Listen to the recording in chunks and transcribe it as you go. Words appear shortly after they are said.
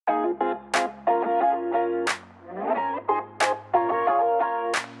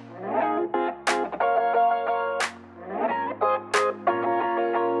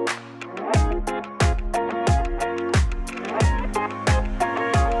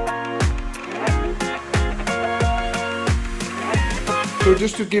So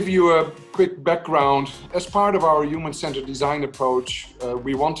just to give you a quick background, as part of our human-centered design approach,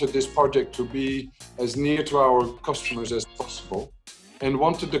 we wanted this project to be as near to our customers as possible and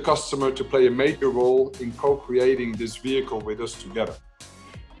wanted the customer to play a major role in co-creating this vehicle with us together.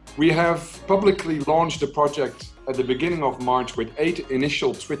 We have publicly launched the project at the beginning of March with 8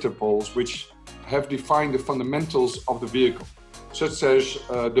 initial Twitter polls which have defined the fundamentals of the vehicle, such as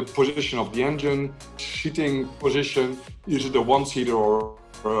the position of the engine, seating position, is it a one-seater or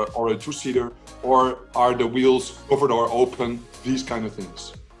a two-seater, or are the wheels covered or open, these kind of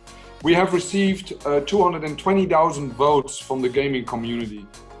things. We have received 220,000 votes from the gaming community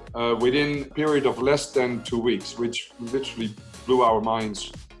within a period of less than 2 weeks, which literally blew our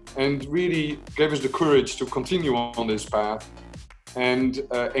minds and really gave us the courage to continue on this path and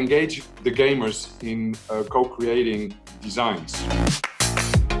engage the gamers in co-creating designs.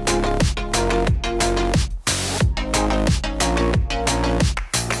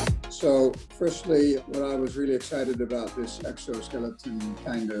 So firstly, what I was really excited about this exoskeleton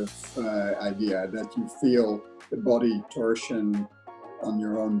kind of idea, that you feel the body torsion on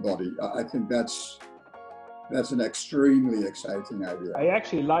your own body. I think that's an extremely exciting idea. I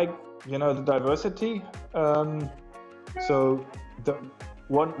actually like, the diversity. So the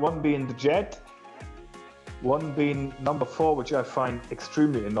one being the jet, one being number 4, which I find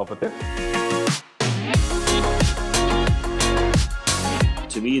extremely innovative.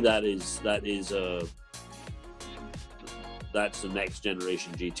 To me, that's the next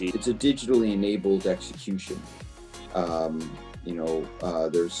generation GT. It's a digitally enabled execution.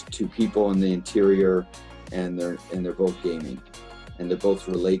 There's 2 people in the interior, and they're both gaming, and they're both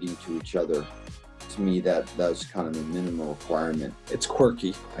relating to each other. To me, that's kind of a minimum requirement. It's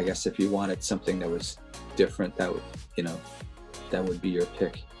quirky. I guess if you wanted something that was different, that would be your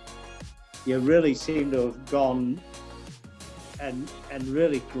pick. You really seem to have gone and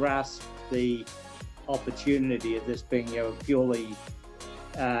really grasped the opportunity of this being a purely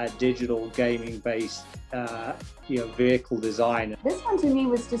digital gaming based vehicle design. This one to me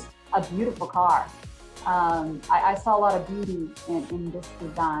was just a beautiful car. I saw a lot of beauty in this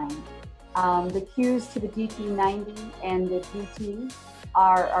design. The cues to the GT90 and the GT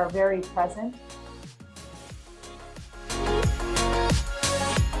are very present.